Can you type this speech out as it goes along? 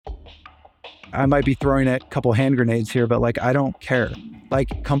I might be throwing a couple hand grenades here, but like, I don't care.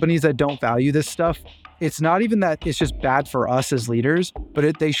 Like companies that don't value this stuff, it's not even that it's just bad for us as leaders,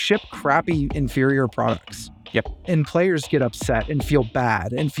 but they ship crappy, inferior products. Yep. And players get upset and feel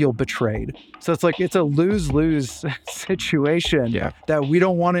bad and feel betrayed. So it's like, it's a lose-lose situation that we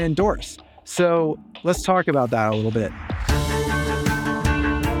don't want to endorse. So let's talk about that a little bit.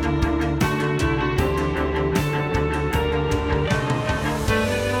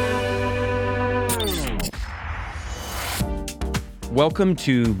 Welcome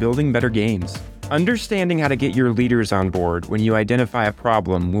to Building Better Games. Understanding how to get your leaders on board when you identify a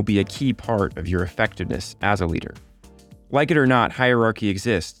problem will be a key part of your effectiveness as a leader. Like it or not, hierarchy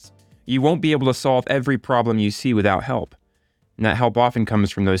exists. You won't be able to solve every problem you see without help. And that help often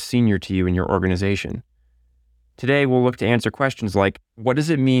comes from those senior to you in your organization. Today, we'll look to answer questions like, what does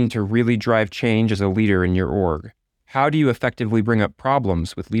it mean to really drive change as a leader in your org? How do you effectively bring up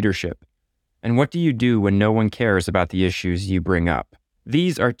problems with leadership? And what do you do when no one cares about the issues you bring up?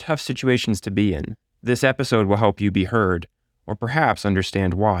 These are tough situations to be in. This episode will help you be heard, or perhaps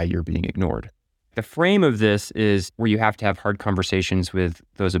understand why you're being ignored. The frame of this is where you have to have hard conversations with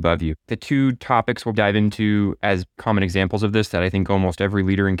those above you. The two topics we'll dive into as common examples of this that I think almost every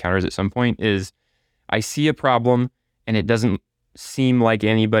leader encounters at some point is, I see a problem and it doesn't seem like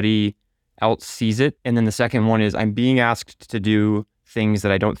anybody else sees it. And then the second one is, I'm being asked to do things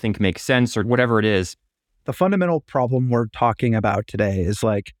that I don't think make sense or whatever it is. The fundamental problem we're talking about today is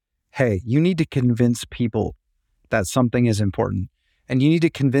like, hey, you need to convince people that something is important. And you need to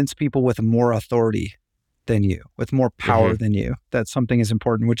convince people with more authority than you, with more power than you, that something is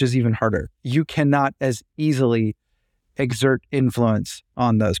important, which is even harder. You cannot as easily exert influence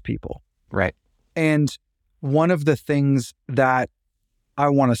on those people. Right. And one of the things that I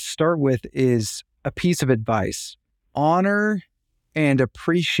want to start with is a piece of advice. Honor and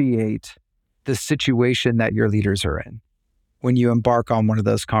appreciate the situation that your leaders are in when you embark on one of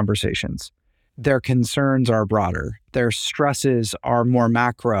those conversations. Their concerns are broader. Their stresses are more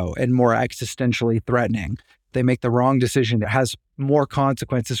macro and more existentially threatening. They make the wrong decision that has more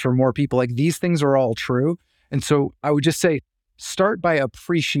consequences for more people. Like, these things are all true. And so I would just say, start by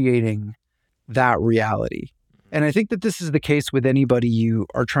appreciating that reality. And I think that this is the case with anybody you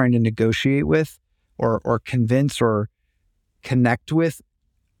are trying to negotiate with or convince or connect with.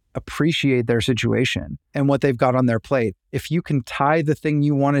 Appreciate their situation and what they've got on their plate. If you can tie the thing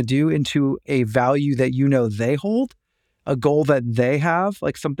you want to do into a value that you know they hold, a goal that they have,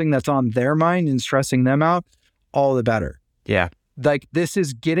 like something that's on their mind and stressing them out, all the better. Yeah. Like, this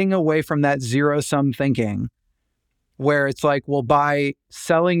is getting away from that zero-sum thinking where it's like, well, by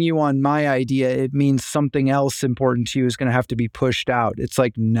selling you on my idea, it means something else important to you is going to have to be pushed out. It's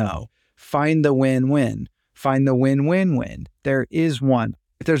like, no, find the win-win. Find the win-win-win. There is one.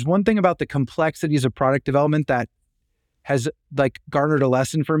 If there's one thing about the complexities of product development that has like garnered a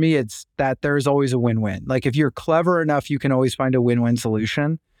lesson for me, it's that there's always a win-win. Like, if you're clever enough, you can always find a win-win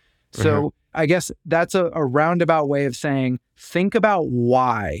solution. So I guess that's a roundabout way of saying, think about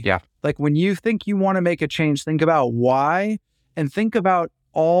why. Yeah. Like, when you think you want to make a change, think about why, and think about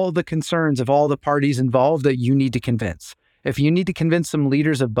all the concerns of all the parties involved that you need to convince. If you need to convince some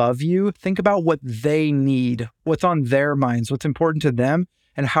leaders above you, think about what they need, what's on their minds, what's important to them,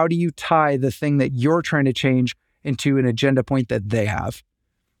 and how do you tie the thing that you're trying to change into an agenda point that they have.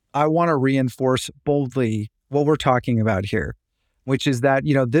 I want to reinforce boldly what we're talking about here, which is that,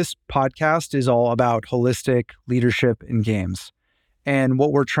 this podcast is all about holistic leadership in games. And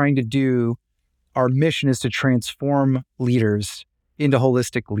what we're trying to do, our mission is to transform leaders into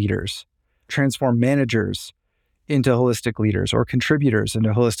holistic leaders, transform managers into holistic leaders, or contributors into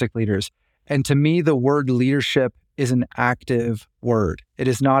holistic leaders. And to me, the word leadership is an active word. It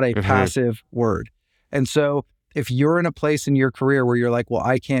is not a passive word. And so if you're in a place in your career where you're like, well,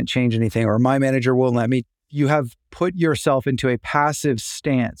 I can't change anything, or my manager won't let me, you have put yourself into a passive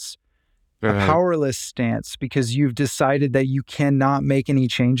stance, a powerless stance, because you've decided that you cannot make any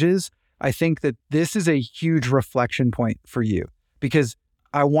changes. I think that this is a huge reflection point for you, because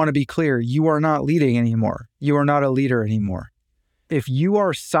I want to be clear, you are not leading anymore. You are not a leader anymore. If you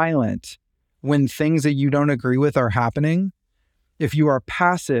are silent when things that you don't agree with are happening, if you are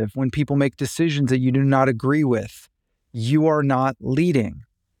passive when people make decisions that you do not agree with, you are not leading.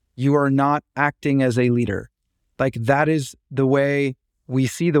 You are not acting as a leader. Like, that is the way we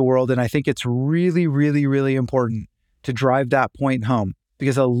see the world. And I think it's really, really, really important to drive that point home,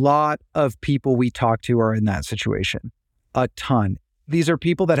 because a lot of people we talk to are in that situation. A ton. These are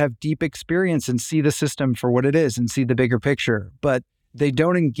people that have deep experience and see the system for what it is and see the bigger picture, but they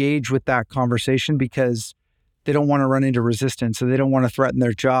don't engage with that conversation because They don't want to run into resistance, so they don't want to threaten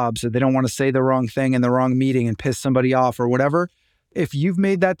their jobs, or they don't want to say the wrong thing in the wrong meeting and piss somebody off or whatever. If you've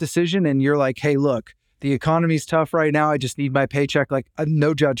made that decision and you're like, hey, look, the economy's tough right now, I just need my paycheck, like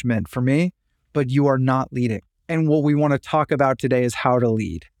no judgment for me, but you are not leading. And what we want to talk about today is how to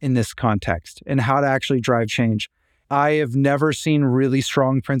lead in this context and how to actually drive change. I have never seen really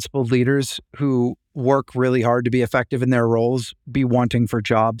strong principled leaders who work really hard to be effective in their roles be wanting for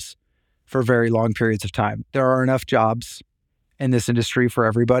jobs for very long periods of time. There are enough jobs in this industry for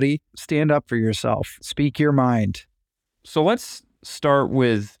everybody. Stand up for yourself. Speak your mind. So let's start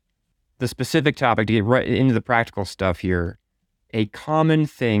with the specific topic to get right into the practical stuff here. A common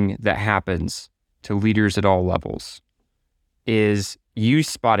thing that happens to leaders at all levels is you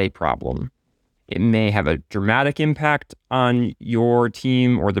spot a problem. It may have a dramatic impact on your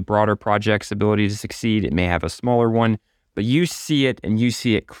team or the broader project's ability to succeed. It may have a smaller one, but you see it and you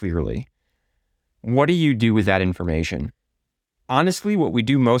see it clearly. What do you do with that information? Honestly, what we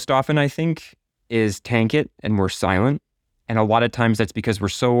do most often, I think, is tank it and we're silent. And a lot of times that's because we're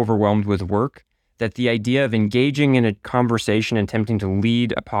so overwhelmed with work that the idea of engaging in a conversation and attempting to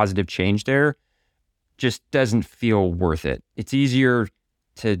lead a positive change there just doesn't feel worth it. It's easier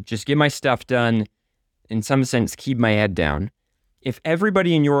to just get my stuff done, in some sense, keep my head down. If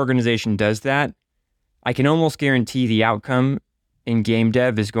everybody in your organization does that, I can almost guarantee the outcome in game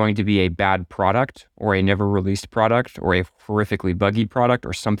dev is going to be a bad product or a never released product or a horrifically buggy product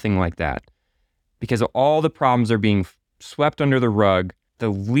or something like that. Because all the problems are being swept under the rug. The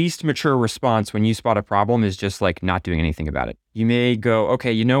least mature response when you spot a problem is just like not doing anything about it. You may go,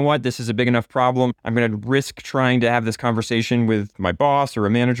 okay, you know what? This is a big enough problem. I'm going to risk trying to have this conversation with my boss or a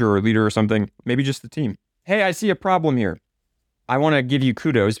manager or a leader or something, maybe just the team. Hey, I see a problem here. I want to give you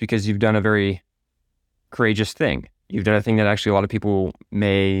kudos because you've done a very courageous thing. You've done a thing that actually a lot of people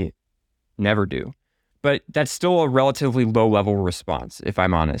may never do. But that's still a relatively low level response, if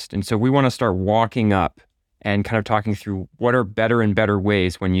I'm honest. And so we want to start walking up and kind of talking through what are better and better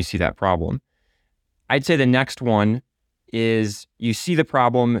ways when you see that problem. I'd say the next one is you see the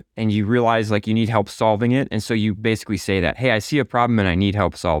problem and you realize like you need help solving it. And so you basically say that, hey, I see a problem and I need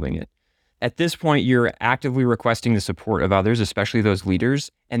help solving it. At this point, you're actively requesting the support of others, especially those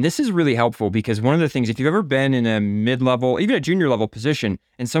leaders. And this is really helpful because one of the things, if you've ever been in a mid-level, even a junior level position,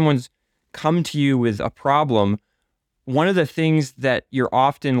 and someone's come to you with a problem, one of the things that you're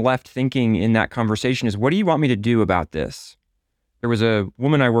often left thinking in that conversation is, what do you want me to do about this? There was a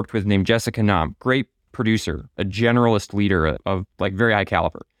woman I worked with named Jessica Nam, great producer, a generalist leader of like very high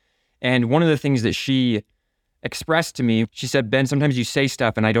caliber. And one of the things that she expressed to me, she said, Ben, sometimes you say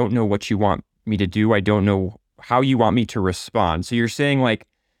stuff and I don't know what you want me to do. I don't know how you want me to respond. So you're saying like,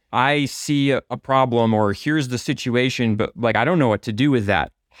 I see a problem or here's the situation, but like, I don't know what to do with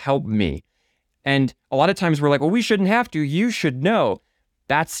that. Help me. And a lot of times we're like, well, we shouldn't have to. You should know.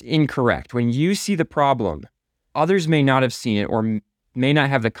 That's incorrect. When you see the problem, others may not have seen it or may not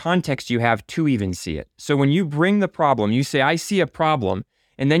have the context you have to even see it. So when you bring the problem, you say, I see a problem,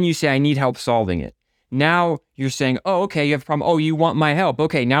 and then you say, I need help solving it. Now you're saying, oh, okay, you have a problem. Oh, you want my help.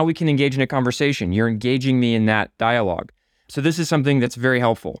 Okay, now we can engage in a conversation. You're engaging me in that dialogue. So this is something that's very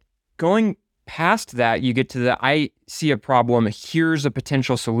helpful. Going past that, you get to the, I see a problem. Here's a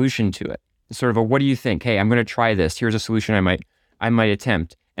potential solution to it. Sort of a, what do you think? Hey, I'm going to try this. Here's a solution I might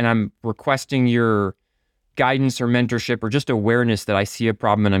attempt. And I'm requesting your guidance or mentorship or just awareness that I see a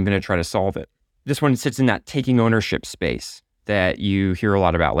problem and I'm going to try to solve it. This one sits in that taking ownership space that you hear a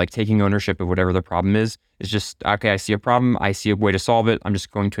lot about, like taking ownership of whatever the problem is just, okay, I see a problem. I see a way to solve it. I'm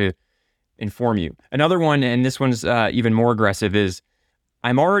just going to inform you. Another one, and this one's even more aggressive, is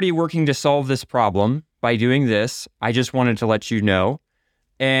I'm already working to solve this problem by doing this. I just wanted to let you know.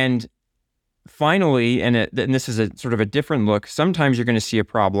 And finally, and this is a sort of a different look, sometimes you're going to see a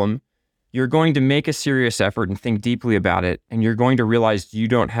problem, you're going to make a serious effort and think deeply about it, and you're going to realize you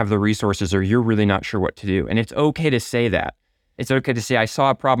don't have the resources or you're really not sure what to do. And it's okay to say that. It's okay to say, I saw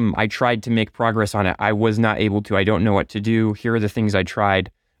a problem, I tried to make progress on it, I was not able to, I don't know what to do, here are the things I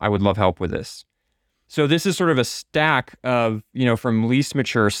tried, I would love help with this. So this is sort of a stack of, from least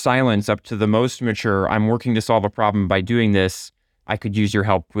mature silence up to the most mature, I'm working to solve a problem by doing this, I could use your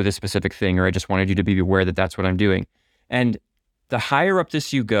help with a specific thing, or I just wanted you to be aware that that's what I'm doing. And the higher up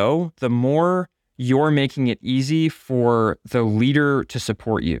this you go, the more you're making it easy for the leader to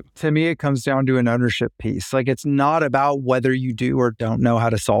support you. To me, it comes down to an ownership piece. Like, it's not about whether you do or don't know how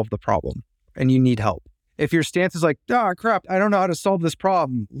to solve the problem and you need help. If your stance is like, oh, crap, I don't know how to solve this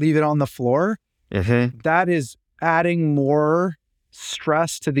problem, leave it on the floor. That is adding more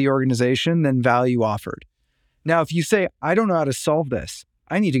stress to the organization than value offered. Now, if you say, I don't know how to solve this,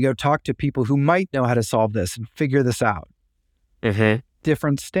 I need to go talk to people who might know how to solve this and figure this out.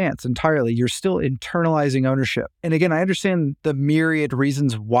 Different stance entirely. You're still internalizing ownership. And again, I understand the myriad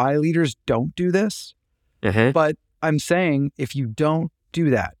reasons why leaders don't do this, but I'm saying if you don't do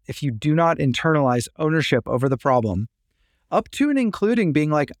that, if you do not internalize ownership over the problem, up to and including being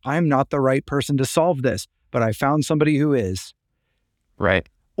like, I'm not the right person to solve this, but I found somebody who is. Right.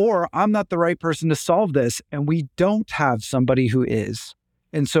 Or I'm not the right person to solve this, and we don't have somebody who is.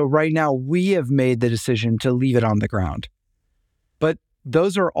 And so right now we have made the decision to leave it on the ground. But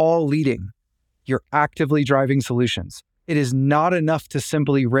those are all leading. You're actively driving solutions. It is not enough to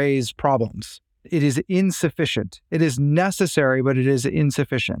simply raise problems. It is insufficient. It is necessary, but it is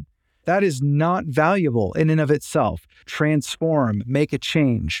insufficient. That is not valuable in and of itself. Transform, make a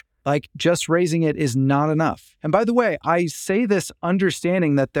change. Like just raising it is not enough. And by the way, I say this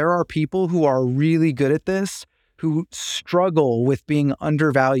understanding that there are people who are really good at this, who struggle with being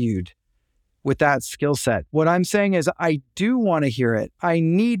undervalued with that skill set. What I'm saying is I do want to hear it. I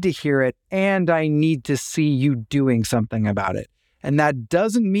need to hear it, and I need to see you doing something about it. And that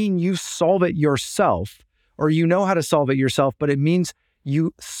doesn't mean you solve it yourself or you know how to solve it yourself, but it means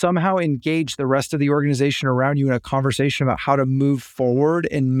you somehow engage the rest of the organization around you in a conversation about how to move forward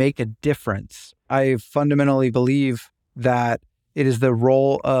and make a difference. I fundamentally believe that it is the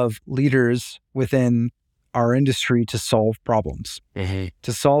role of leaders within our industry to solve problems,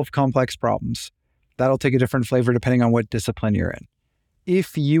 to solve complex problems. That'll take a different flavor depending on what discipline you're in.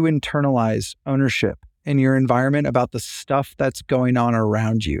 If you internalize ownership in your environment about the stuff that's going on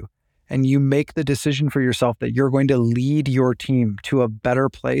around you, and you make the decision for yourself that you're going to lead your team to a better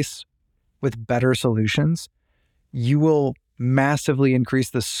place with better solutions, you will massively increase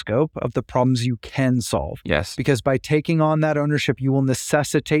the scope of the problems you can solve. Yes. Because by taking on that ownership, you will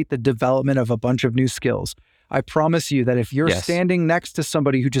necessitate the development of a bunch of new skills. I promise you that if you're standing next to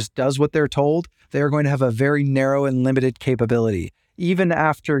somebody who just does what they're told, they are going to have a very narrow and limited capability. Even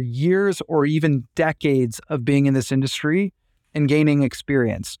after years or even decades of being in this industry and gaining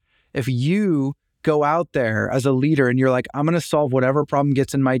experience. If you go out there as a leader and you're like, I'm going to solve whatever problem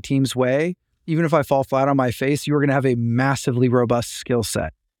gets in my team's way, even if I fall flat on my face, you're going to have a massively robust skill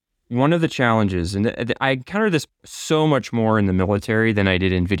set. One of the challenges, and I encountered this so much more in the military than I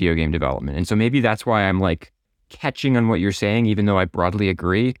did in video game development. And so maybe that's why I'm like catching on what you're saying, even though I broadly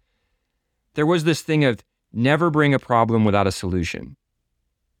agree. There was this thing of never bring a problem without a solution.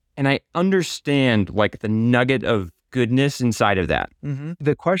 And I understand like the nugget of goodness inside of that.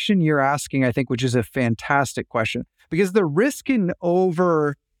 The question you're asking, I think, which is a fantastic question, because the risk in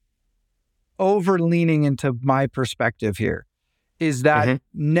over leaning into my perspective here is that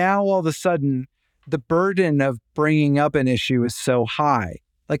now all of a sudden the burden of bringing up an issue is so high,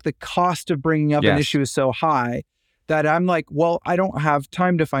 like the cost of bringing up an issue is so high that I'm like, well, I don't have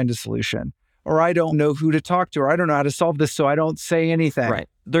time to find a solution, or I don't know who to talk to, or I don't know how to solve this, so I don't say anything. Right.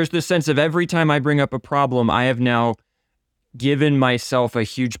 There's this sense of every time I bring up a problem, I have now given myself a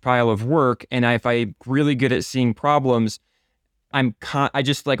huge pile of work. And if I'm really good at seeing problems, I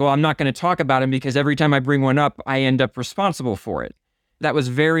just like, well, I'm not going to talk about them because every time I bring one up, I end up responsible for it. That was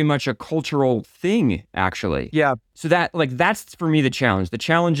very much a cultural thing, actually. Yeah. So that's for me the challenge. The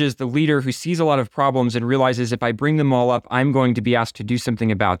challenge is the leader who sees a lot of problems and realizes if I bring them all up, I'm going to be asked to do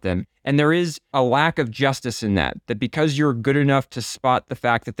something about them. And there is a lack of justice in that because you're good enough to spot the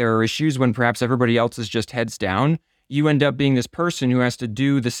fact that there are issues when perhaps everybody else is just heads down, you end up being this person who has to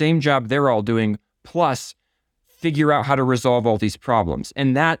do the same job they're all doing, plus figure out how to resolve all these problems.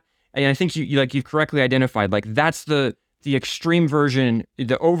 And I think you've correctly identified, like that's the extreme version,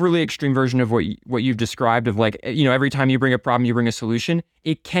 the overly extreme version of what you've described of like, every time you bring a problem, you bring a solution.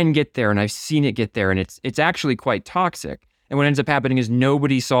 It can get there, and I've seen it get there, and it's actually quite toxic. And what ends up happening is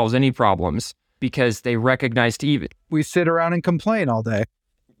nobody solves any problems because they recognize we sit around and complain all day.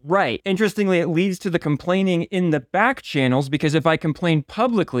 Right. Interestingly, it leads to the complaining in the back channels because if I complain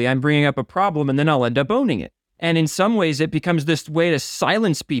publicly, I'm bringing up a problem and then I'll end up owning it. And in some ways, it becomes this way to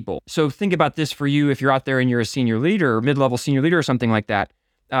silence people. So think about this for you if you're out there and you're a senior leader or mid-level senior leader or something like that,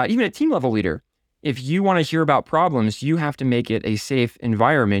 even a team level leader. If you want to hear about problems, you have to make it a safe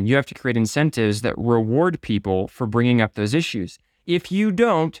environment. You have to create incentives that reward people for bringing up those issues. If you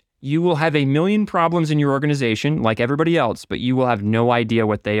don't, you will have a million problems in your organization like everybody else, but you will have no idea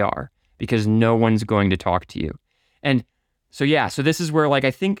what they are because no one's going to talk to you. And so this is where like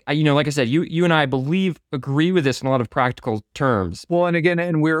I think, like I said, you and I agree with this in a lot of practical terms. Well, and again,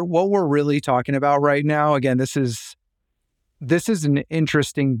 what we're really talking about right now, again, this is an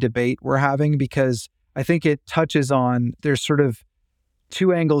interesting debate we're having because I think it touches on, there's sort of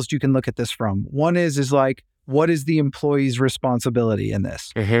two angles you can look at this from. One is like, what is the employee's responsibility in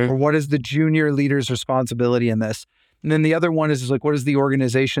this? Or what is the junior leader's responsibility in this? And then the other one is like, what is the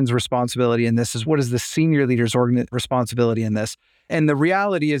organization's responsibility in this? Is what is the senior leader's responsibility in this? And the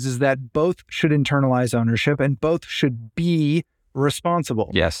reality is that both should internalize ownership and both should be responsible.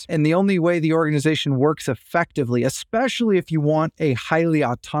 Yes. And the only way the organization works effectively, especially if you want a highly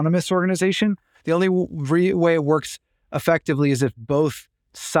autonomous organization, the only way it works effectively is if both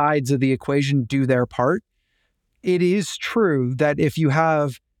sides of the equation do their part. It is true that if you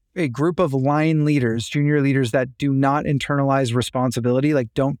have a group of line leaders, junior leaders that do not internalize responsibility,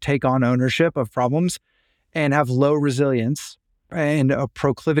 like don't take on ownership of problems and have low resilience and a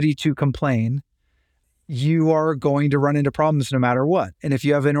proclivity to complain, you are going to run into problems no matter what. And if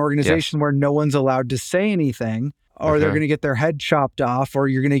you have an organization where no one's allowed to say anything, or they're going to get their head chopped off, or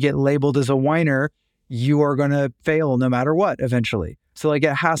you're going to get labeled as a whiner, you are going to fail no matter what eventually. So like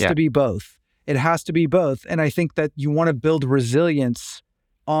it has to be both. It has to be both. And I think that you want to build resilience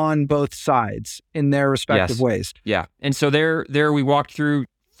on both sides in their respective ways. Yeah. And so there we walked through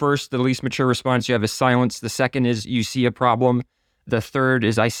first, the least mature response you have is silence. The second is you see a problem. The third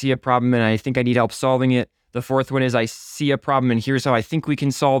is I see a problem and I think I need help solving it. The fourth one is I see a problem and here's how I think we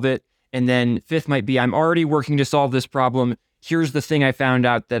can solve it. And then fifth might be I'm already working to solve this problem. Here's the thing I found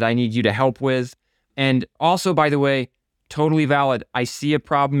out that I need you to help with. And also, by the way, totally valid. I see a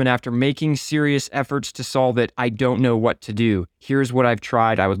problem and after making serious efforts to solve it, I don't know what to do. Here's what I've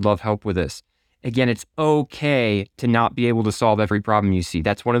tried. I would love help with this. Again, it's okay to not be able to solve every problem you see.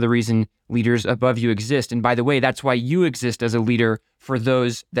 That's one of the reasons leaders above you exist. And by the way, that's why you exist as a leader for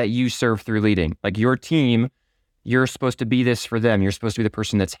those that you serve through leading. Like your team, you're supposed to be this for them. You're supposed to be the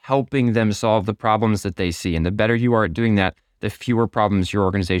person that's helping them solve the problems that they see. And the better you are at doing that, the fewer problems your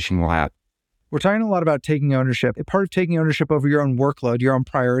organization will have. We're talking a lot about taking ownership. A part of taking ownership over your own workload, your own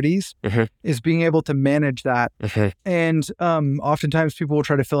priorities, is being able to manage that. And oftentimes people will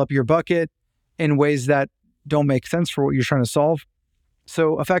try to fill up your bucket in ways that don't make sense for what you're trying to solve.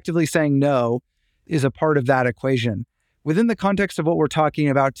 So effectively saying no is a part of that equation. Within the context of what we're talking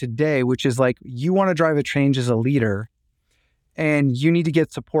about today, which is like you want to drive a change as a leader and you need to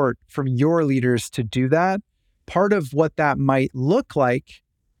get support from your leaders to do that. Part of what that might look like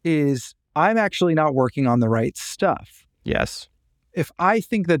is I'm actually not working on the right stuff. Yes. If I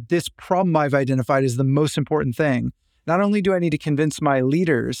think that this problem I've identified is the most important thing, not only do I need to convince my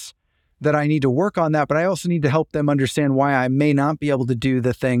leaders that I need to work on that, but I also need to help them understand why I may not be able to do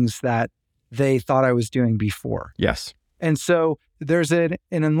the things that they thought I was doing before. Yes. And so there's an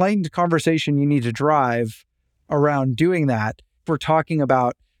enlightened conversation you need to drive around doing that. We're talking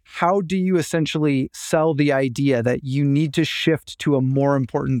about how do you essentially sell the idea that you need to shift to a more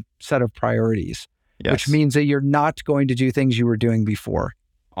important set of priorities, which means that you're not going to do things you were doing before.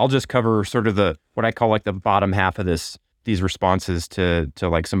 I'll just cover sort of what I call like the bottom half of these responses to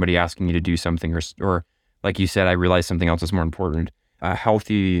like somebody asking you to do something or like you said, I realize something else is more important. A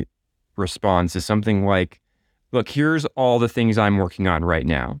healthy response is something like, look, here's all the things I'm working on right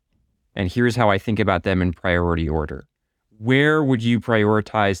now. And here's how I think about them in priority order. Where would you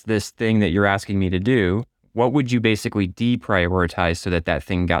prioritize this thing that you're asking me to do? What would you basically deprioritize so that that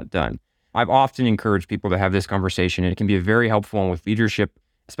thing got done? I've often encouraged people to have this conversation, and it can be a very helpful one with leadership,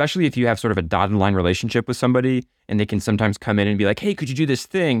 especially if you have sort of a dotted line relationship with somebody and they can sometimes come in and be like, hey, could you do this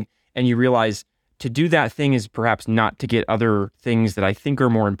thing? And you realize to do that thing is perhaps not to get other things that I think are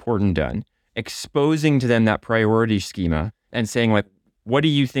more important done. Exposing to them that priority schema and saying like, what do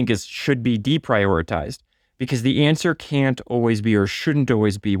you think should be deprioritized? Because the answer can't always be or shouldn't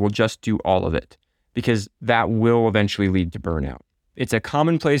always be, we'll just do all of it, because that will eventually lead to burnout. It's a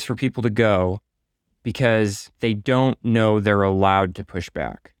common place for people to go because they don't know they're allowed to push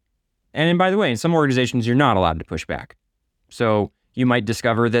back. And by the way, in some organizations, you're not allowed to push back. So you might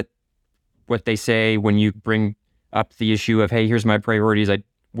discover that what they say when you bring up the issue of, hey, here's my priorities,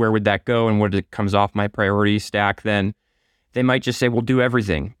 where would that go? And what comes off my priority stack then? They might just say, well, do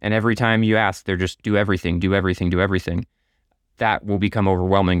everything. And every time you ask, they're just do everything, do everything, do everything. That will become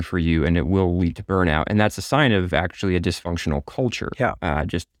overwhelming for you and it will lead to burnout. And that's a sign of actually a dysfunctional culture. Yeah.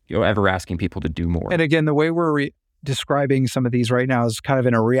 Just ever asking people to do more. And again, the way we're describing some of these right now is kind of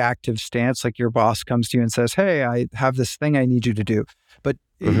in a reactive stance. Like your boss comes to you and says, hey, I have this thing I need you to do. But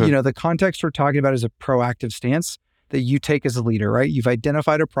the context we're talking about is a proactive stance that you take as a leader, right? You've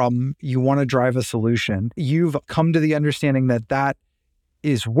identified a problem. You want to drive a solution. You've come to the understanding that that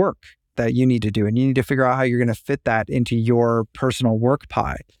is work that you need to do. And you need to figure out how you're going to fit that into your personal work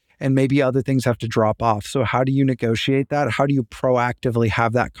pie. And maybe other things have to drop off. So how do you negotiate that? How do you proactively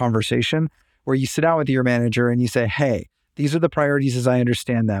have that conversation where you sit down with your manager and you say, hey, these are the priorities as I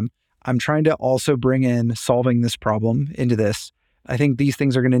understand them. I'm trying to also bring in solving this problem into this. I think these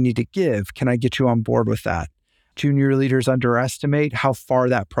things are going to need to give. Can I get you on board with that? Junior leaders underestimate how far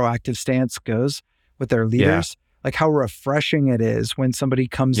that proactive stance goes with their leaders. Like how refreshing it is when somebody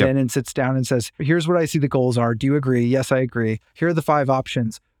comes in and sits down and says, here's what I see the goals are. Do you agree? Yes, I agree. Here are the 5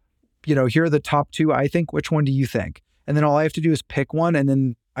 options. Here are the top 2, I think. Which one do you think? And then all I have to do is pick one. And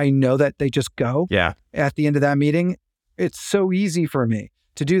then I know that they just go at the end of that meeting. It's so easy for me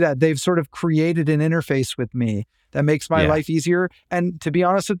to do that. They've sort of created an interface with me that makes my life easier. And to be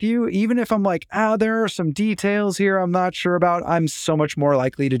honest with you, even if I'm like, there are some details here I'm not sure about, I'm so much more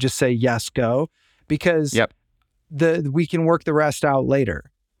likely to just say, yes, go, because we can work the rest out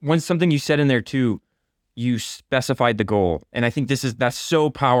later. Something you said in there too, you specified the goal. And I think that's so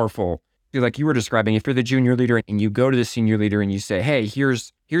powerful. Like you were describing, if you're the junior leader and you go to the senior leader and you say, hey,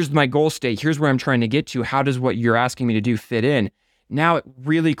 here's my goal state. Here's where I'm trying to get to. How does what you're asking me to do fit in? Now it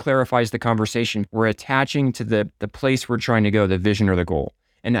really clarifies the conversation. We're attaching to the place we're trying to go, the vision or the goal.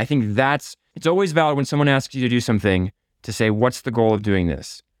 And I think it's always valid when someone asks you to do something to say, what's the goal of doing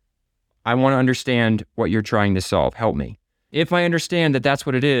this? I want to understand what you're trying to solve. Help me. If I understand that that's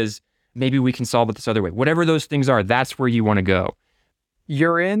what it is, maybe we can solve it this other way. Whatever those things are, that's where you want to go.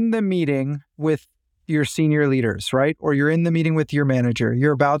 You're in the meeting with your senior leaders, right? Or you're in the meeting with your manager.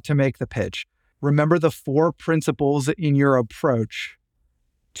 You're about to make the pitch. Remember the 4 principles in your approach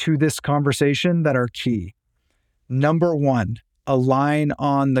to this conversation that are key. Number 1, align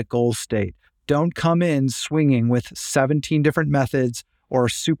on the goal state. Don't come in swinging with 17 different methods or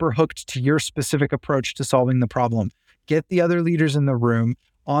super hooked to your specific approach to solving the problem. Get the other leaders in the room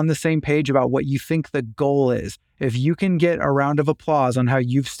on the same page about what you think the goal is. If you can get a round of applause on how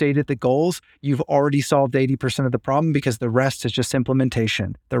you've stated the goals, you've already solved 80% of the problem, because the rest is just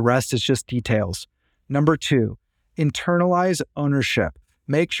implementation. The rest is just details. Number 2, internalize ownership.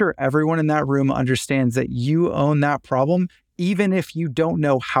 Make sure everyone in that room understands that you own that problem, even if you don't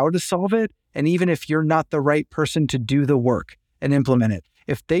know how to solve it, and even if you're not the right person to do the work and implement it.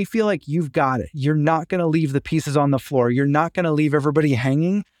 If they feel like you've got it, you're not going to leave the pieces on the floor. You're not going to leave everybody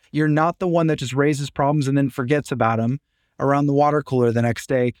hanging. You're not the one that just raises problems and then forgets about them around the water cooler the next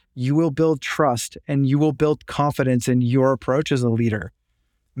day. You will build trust and you will build confidence in your approach as a leader.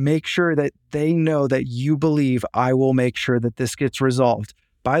 Make sure that they know that you believe, I will make sure that this gets resolved.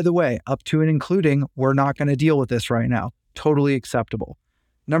 By the way, up to and including, we're not going to deal with this right now. Totally acceptable.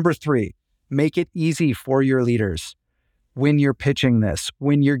 Number 3, make it easy for your leaders. When you're pitching this,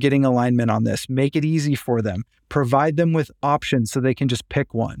 when you're getting alignment on this, make it easy for them. Provide them with options so they can just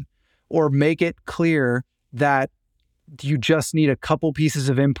pick one. Or make it clear that you just need a couple pieces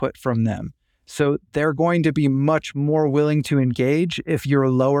of input from them. So they're going to be much more willing to engage if you're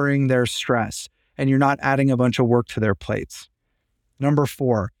lowering their stress and you're not adding a bunch of work to their plates. Number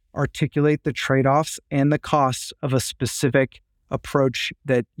 4, articulate the trade-offs and the costs of a specific approach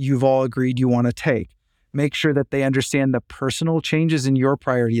that you've all agreed you want to take. Make sure that they understand the personal changes in your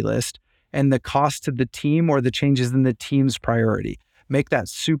priority list and the cost to the team or the changes in the team's priority. Make that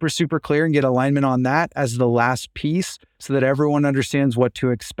super, super clear and get alignment on that as the last piece so that everyone understands what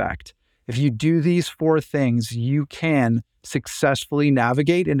to expect. If you do these 4 things, you can successfully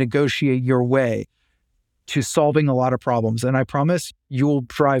navigate and negotiate your way to solving a lot of problems. And I promise you will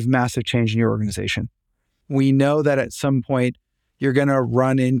drive massive change in your organization. We know that at some point you're going to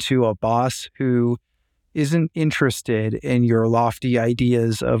run into a boss who isn't interested in your lofty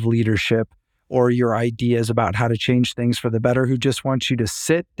ideas of leadership or your ideas about how to change things for the better, who just wants you to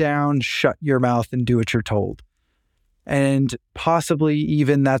sit down, shut your mouth, and do what you're told. And possibly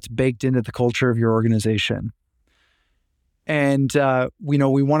even that's baked into the culture of your organization. And,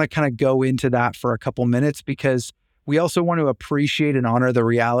 we want to kind of go into that for a couple minutes because we also want to appreciate and honor the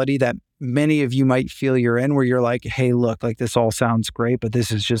reality that many of you might feel you're in, where you're like, hey, look, like this all sounds great, but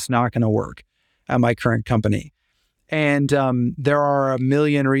this is just not going to work at my current company. And there are a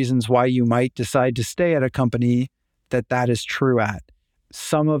million reasons why you might decide to stay at a company that is true at.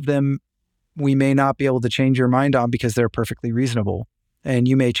 Some of them we may not be able to change your mind on because they're perfectly reasonable, and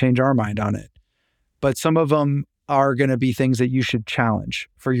you may change our mind on it. But some of them are going to be things that you should challenge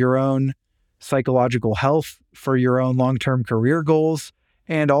for your own psychological health, for your own long-term career goals,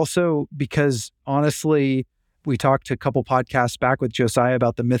 and also because honestly, we talked a couple podcasts back with Josiah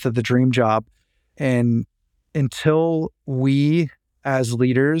about the myth of the dream job. And until we as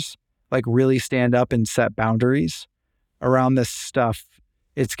leaders really stand up and set boundaries around this stuff,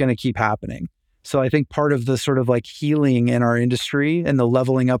 it's going to keep happening. So I think part of the sort of healing in our industry and the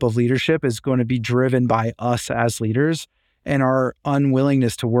leveling up of leadership is going to be driven by us as leaders and our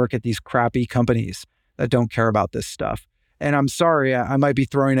unwillingness to work at these crappy companies that don't care about this stuff. And I'm sorry, I might be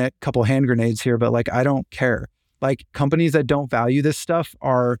throwing a couple hand grenades here, but like, I don't care. Like companies that don't value this stuff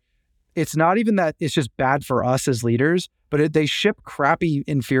it's not even that it's just bad for us as leaders, but they ship crappy,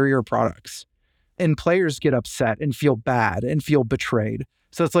 inferior products. And players get upset and feel bad and feel betrayed.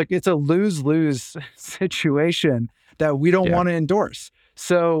 So it's like, it's a lose-lose situation that we don't want to endorse.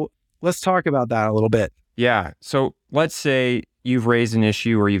 So let's talk about that a little bit. Yeah. So let's say you've raised an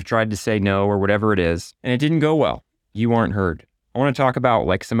issue or you've tried to say no or whatever it is, and it didn't go well. You aren't heard. I want to talk about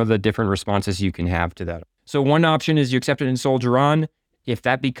like some of the different responses you can have to that. So one option is you accept it and soldier on. If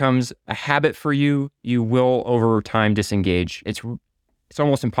that becomes a habit for you, you will over time disengage. It's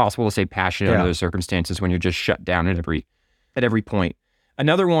almost impossible to stay passionate under those circumstances when you're just shut down at every point.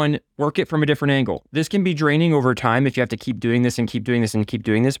 Another one, work it from a different angle. This can be draining over time if you have to keep doing this and keep doing this and keep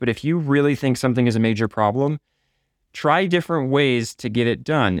doing this. But if you really think something is a major problem, try different ways to get it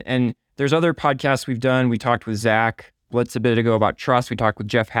done. And there's other podcasts we've done. We talked with Zach Blitz a bit ago about trust. We talked with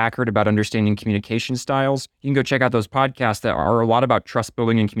Jeff Hackert about understanding communication styles. You can go check out those podcasts that are a lot about trust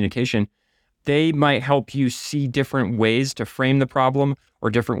building and communication. They might help you see different ways to frame the problem or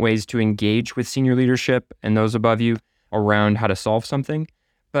different ways to engage with senior leadership and those above you around how to solve something.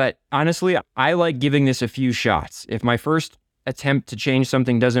 But honestly, I like giving this a few shots. If my first attempt to change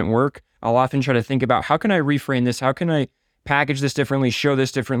something doesn't work, I'll often try to think about how can I reframe this? How can I package this differently, show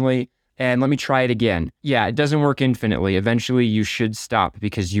this differently? And let me try it again. Yeah, it doesn't work infinitely. Eventually, you should stop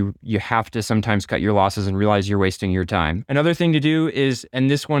because you have to sometimes cut your losses and realize you're wasting your time. Another thing to do is,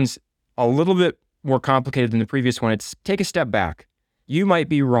 and this one's a little bit more complicated than the previous one, it's take a step back. You might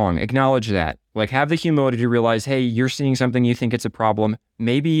be wrong. Acknowledge that. Like have the humility to realize, hey, you're seeing something, you think it's a problem.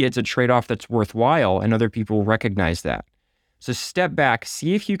 Maybe it's a trade-off that's worthwhile and other people recognize that. So step back,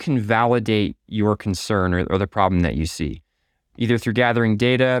 see if you can validate your concern or the problem that you see. Either through gathering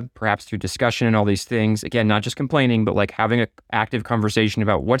data, perhaps through discussion and all these things. Again, not just complaining, but like having an active conversation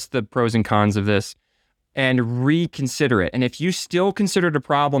about what's the pros and cons of this and reconsider it. And if you still consider it a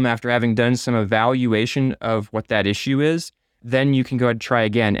problem after having done some evaluation of what that issue is, then you can go ahead and try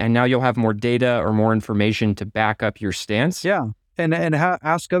again. And now you'll have more data or more information to back up your stance. Yeah. And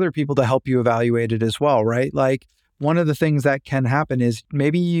ask other people to help you evaluate it as well, right? Like one of the things that can happen is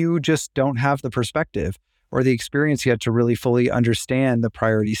maybe you just don't have the perspective or the experience yet to really fully understand the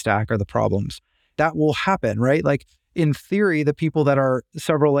priority stack or the problems. That will happen, right? Like in theory, the people that are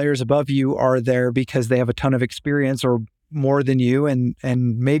several layers above you are there because they have a ton of experience or more than you and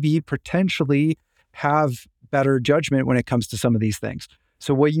maybe potentially have better judgment when it comes to some of these things.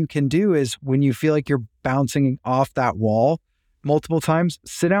 So what you can do is when you feel like you're bouncing off that wall multiple times,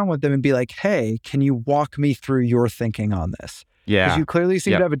 sit down with them and be like, hey, can you walk me through your thinking on this? Yeah. Because you clearly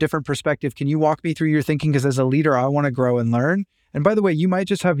seem to have a different perspective. Can you walk me through your thinking? Because as a leader, I want to grow and learn. And by the way, you might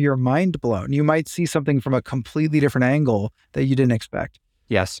just have your mind blown. You might see something from a completely different angle that you didn't expect.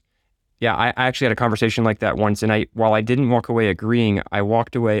 Yes. Yeah, I actually had a conversation like that once. And while I didn't walk away agreeing, I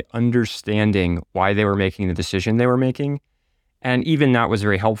walked away understanding why they were making the decision they were making. And even that was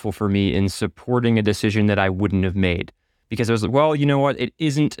very helpful for me in supporting a decision that I wouldn't have made. Because I was like, well, you know what? It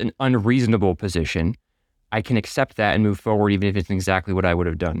isn't an unreasonable position. I can accept that and move forward, even if it's exactly what I would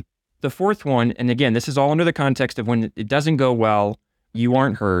have done. The fourth one, and again, this is all under the context of when it doesn't go well, you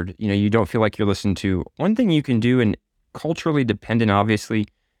aren't heard, you don't feel like you're listened to. One thing you can do, and culturally dependent, obviously,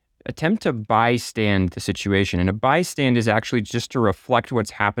 attempt to bystand the situation. And a bystand is actually just to reflect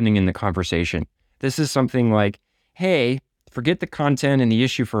what's happening in the conversation. This is something like, hey, forget the content and the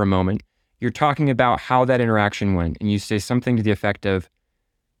issue for a moment. You're talking about how that interaction went, and you say something to the effect of,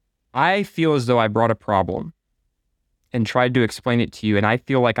 I feel as though I brought a problem and tried to explain it to you, and I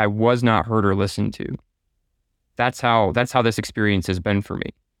feel like I was not heard or listened to. That's how this experience has been for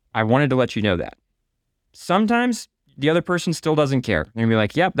me. I wanted to let you know that. Sometimes the other person still doesn't care. They're gonna be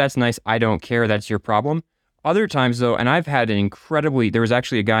like, yep, that's nice. I don't care. That's your problem. Other times though, and I've had there was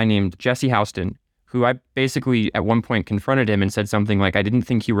actually a guy named Jesse Houston who I basically at one point confronted him and said something like, I didn't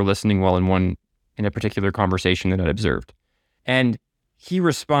think you were listening well in a particular conversation that I'd observed. And he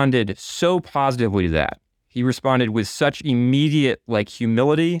responded so positively to that. He responded with such immediate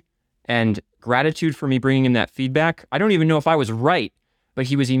humility and gratitude for me bringing him that feedback. I don't even know if I was right, but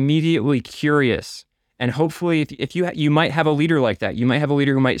he was immediately curious. And hopefully if you might have a leader like that, you might have a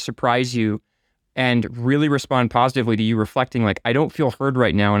leader who might surprise you and really respond positively to you reflecting like, I don't feel heard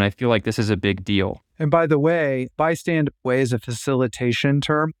right now and I feel like this is a big deal. And by the way, bystand way is a facilitation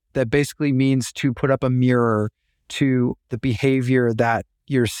term that basically means to put up a mirror to the behavior that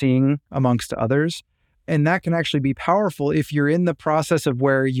you're seeing amongst others. And that can actually be powerful if you're in the process of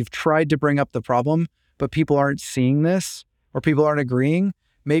where you've tried to bring up the problem, but people aren't seeing this or people aren't agreeing.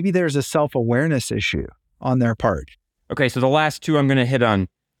 Maybe there's a self-awareness issue on their part. Okay, so the last two I'm going to hit on.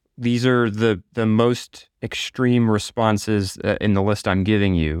 These are the most extreme responses in the list I'm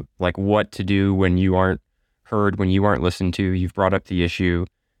giving you, like what to do when you aren't heard, when you aren't listened to. You've brought up the issue,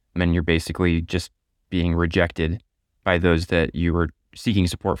 and you're basically just being rejected by those that you were seeking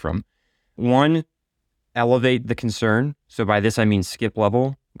support from. One, elevate the concern. So by this, I mean skip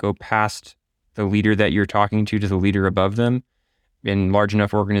level, go past the leader that you're talking to the leader above them. In large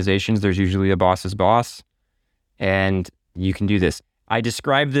enough organizations, there's usually a boss's boss, and you can do this. I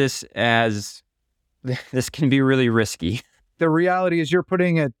describe this as this can be really risky. The reality is you're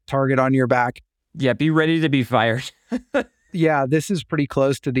putting a target on your back. Yeah, be ready to be fired. Yeah, this is pretty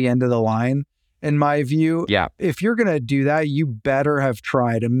close to the end of the line, in my view. Yeah. If you're going to do that, you better have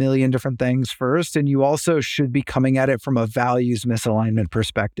tried a million different things first. And you also should be coming at it from a values misalignment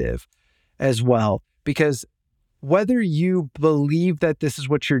perspective as well. Because whether you believe that this is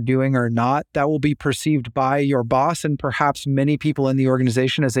what you're doing or not, that will be perceived by your boss and perhaps many people in the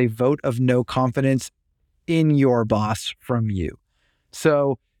organization as a vote of no confidence in your boss from you.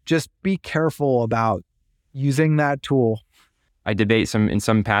 So just be careful about using that tool. I debate in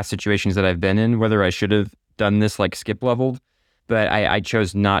some past situations that I've been in, whether I should have done this like skip leveled, but I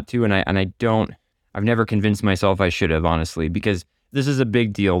chose not to. And I've never convinced myself I should have, honestly, because this is a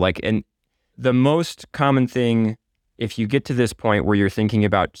big deal. And the most common thing, if you get to this point where you're thinking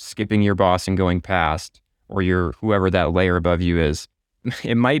about skipping your boss and going past, or whoever that layer above you is,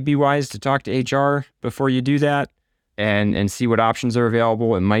 it might be wise to talk to HR before you do that and see what options are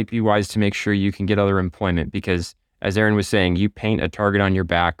available. It might be wise to make sure you can get other employment because, as Aaron was saying, you paint a target on your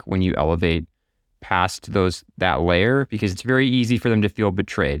back when you elevate past that layer because it's very easy for them to feel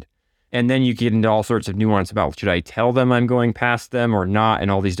betrayed. And then you get into all sorts of nuance about should I tell them I'm going past them or not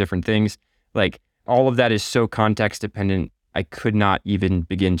and all these different things. All of that is so context dependent. I could not even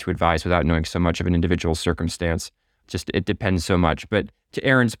begin to advise without knowing so much of an individual circumstance. It depends so much. But to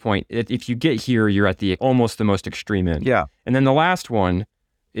Aaron's point, if you get here, you're at almost the most extreme end. Yeah. And then the last one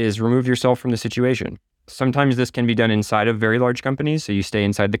is remove yourself from the situation. Sometimes this can be done inside of very large companies. So you stay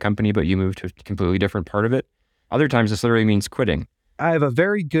inside the company, but you move to a completely different part of it. Other times this literally means quitting. I have a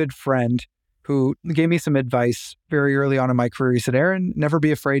very good friend who gave me some advice very early on in my career. He said, Aaron, never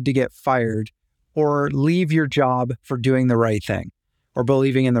be afraid to get fired or leave your job for doing the right thing or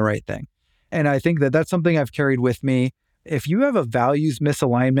believing in the right thing. And I think that that's something I've carried with me. If you have a values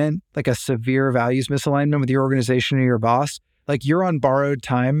misalignment, like a severe values misalignment with your organization or your boss, you're on borrowed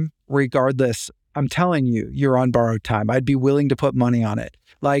time regardless. I'm telling you, you're on borrowed time. I'd be willing to put money on it.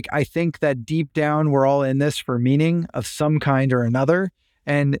 I think that deep down, we're all in this for meaning of some kind or another.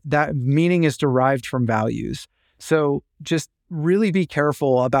 And that meaning is derived from values. So just really be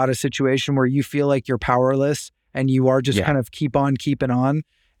careful about a situation where you feel like you're powerless and you are just kind of keep on keeping on.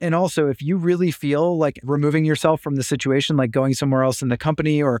 And also, if you really feel like removing yourself from the situation, like going somewhere else in the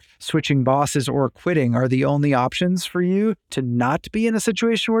company or switching bosses or quitting are the only options for you to not be in a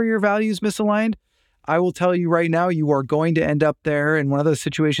situation where your values misaligned, I will tell you right now, you are going to end up there in one of those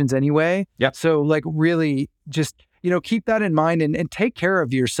situations anyway. Yep. So really just, keep that in mind and take care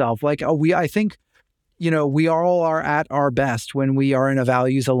of yourself. I think, we all are at our best when we are in a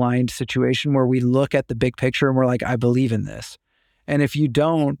values aligned situation where we look at the big picture and we're like, I believe in this. And if you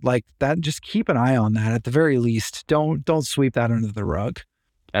don't that, just keep an eye on that at the very least. Don't sweep that under the rug.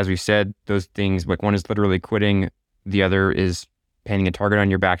 As we said, those things, one is literally quitting. The other is painting a target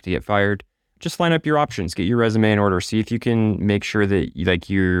on your back to get fired. Just line up your options, get your resume in order, see if you can make sure that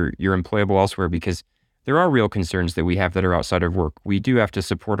you're employable elsewhere because there are real concerns that we have that are outside of work. We do have to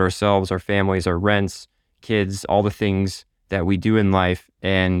support ourselves, our families, our rents, kids, all the things that we do in life.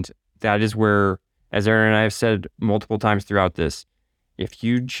 And that is where, as Aaron and I have said multiple times throughout this, if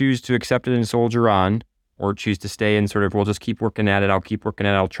you choose to accept it and soldier on, or choose to stay and we'll just keep working at it, I'll keep working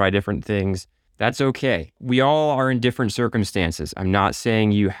at it, I'll try different things, that's okay. We all are in different circumstances. I'm not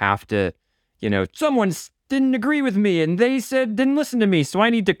saying you have to, someone didn't agree with me and they didn't listen to me, so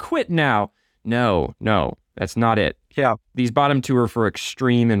I need to quit now. No, that's not it. Yeah. These bottom two are for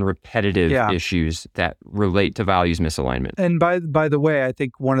extreme and repetitive issues that relate to values misalignment. And by the way, I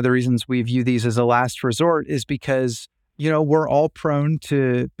think one of the reasons we view these as a last resort is because we're all prone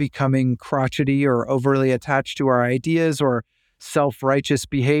to becoming crotchety or overly attached to our ideas or self-righteous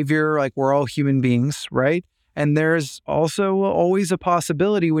behavior. We're all human beings, right? And there's also always a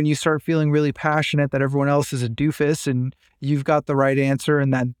possibility when you start feeling really passionate that everyone else is a doofus and you've got the right answer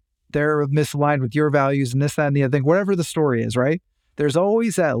and that they're misaligned with your values and this, that, and the other thing, whatever the story is, right? There's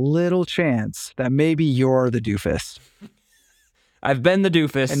always that little chance that maybe you're the doofus. I've been the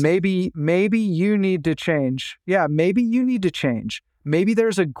doofus. And maybe you need to change. Yeah, maybe you need to change. Maybe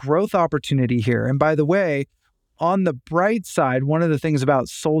there's a growth opportunity here. And by the way, on the bright side, one of the things about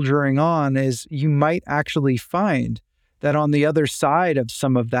soldiering on is you might actually find that on the other side of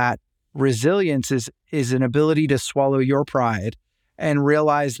some of that resilience is an ability to swallow your pride and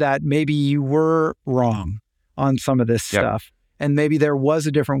realize that maybe you were wrong on some of this stuff. And maybe there was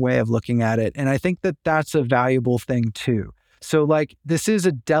a different way of looking at it. And I think that that's a valuable thing too. So like, this is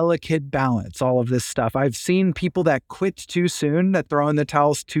a delicate balance, all of this stuff. I've seen people that quit too soon, that throw in the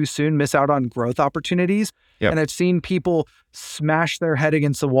towels too soon, miss out on growth opportunities. And I've seen people smash their head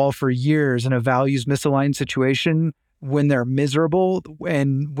against the wall for years in a values misaligned situation when they're miserable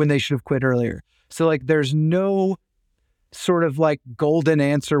and when they should have quit earlier. So like, there's no sort of like golden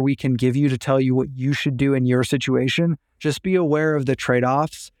answer we can give you to tell you what you should do in your situation. Just be aware of the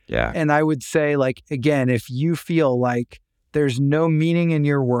trade-offs. And I would say, like, again, if you feel like there's no meaning in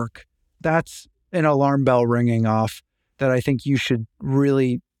your work, that's an alarm bell ringing off that I think you should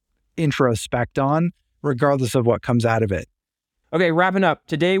really introspect on, regardless of what comes out of it. Okay, wrapping up.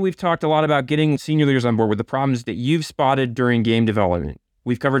 Today, we've talked a lot about getting senior leaders on board with the problems that you've spotted during game development.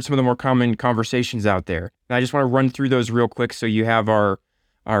 We've covered some of the more common conversations out there. And I just want to run through those real quick so you have our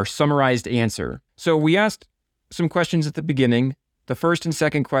summarized answer. So we asked some questions at the beginning. The first and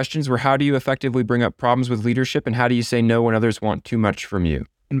second questions were, how do you effectively bring up problems with leadership, and how do you say no when others want too much from you?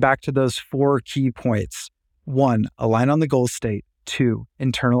 And back to those 4 key points. 1, align on the goal state. 2,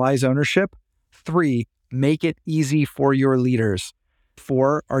 internalize ownership. 3, make it easy for your leaders.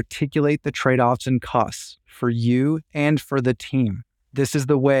 4, articulate the trade-offs and costs for you and for the team. This is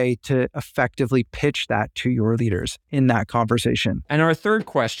the way to effectively pitch that to your leaders in that conversation. And our third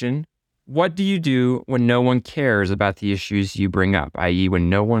question, what do you do when no one cares about the issues you bring up, i.e. when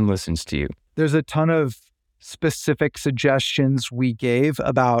no one listens to you? There's a ton of specific suggestions we gave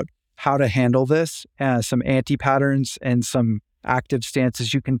about how to handle this, some anti-patterns and some active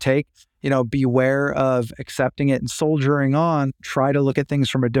stances you can take. Beware of accepting it and soldiering on. Try to look at things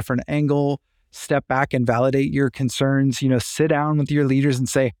from a different angle. Step back and validate your concerns. Sit down with your leaders and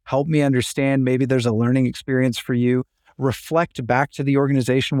say, help me understand. Maybe there's a learning experience for you. Reflect back to the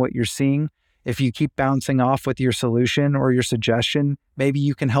organization what you're seeing. If you keep bouncing off with your solution or your suggestion, maybe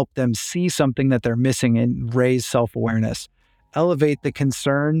you can help them see something that they're missing and raise self-awareness. Elevate the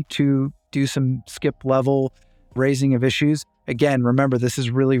concern to do some skip level raising of issues. Again, remember, this is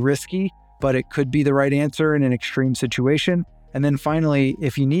really risky, but it could be the right answer in an extreme situation. And then finally,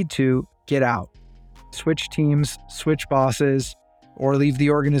 if you need to, get out. Switch teams, switch bosses, or leave the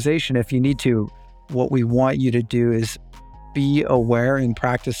organization if you need to. What we want you to do is be aware and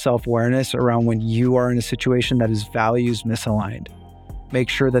practice self-awareness around when you are in a situation that is values misaligned. Make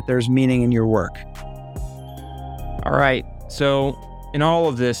sure that there's meaning in your work. All right. So in all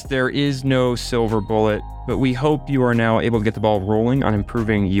of this, there is no silver bullet, but we hope you are now able to get the ball rolling on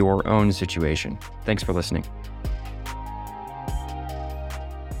improving your own situation. Thanks for listening.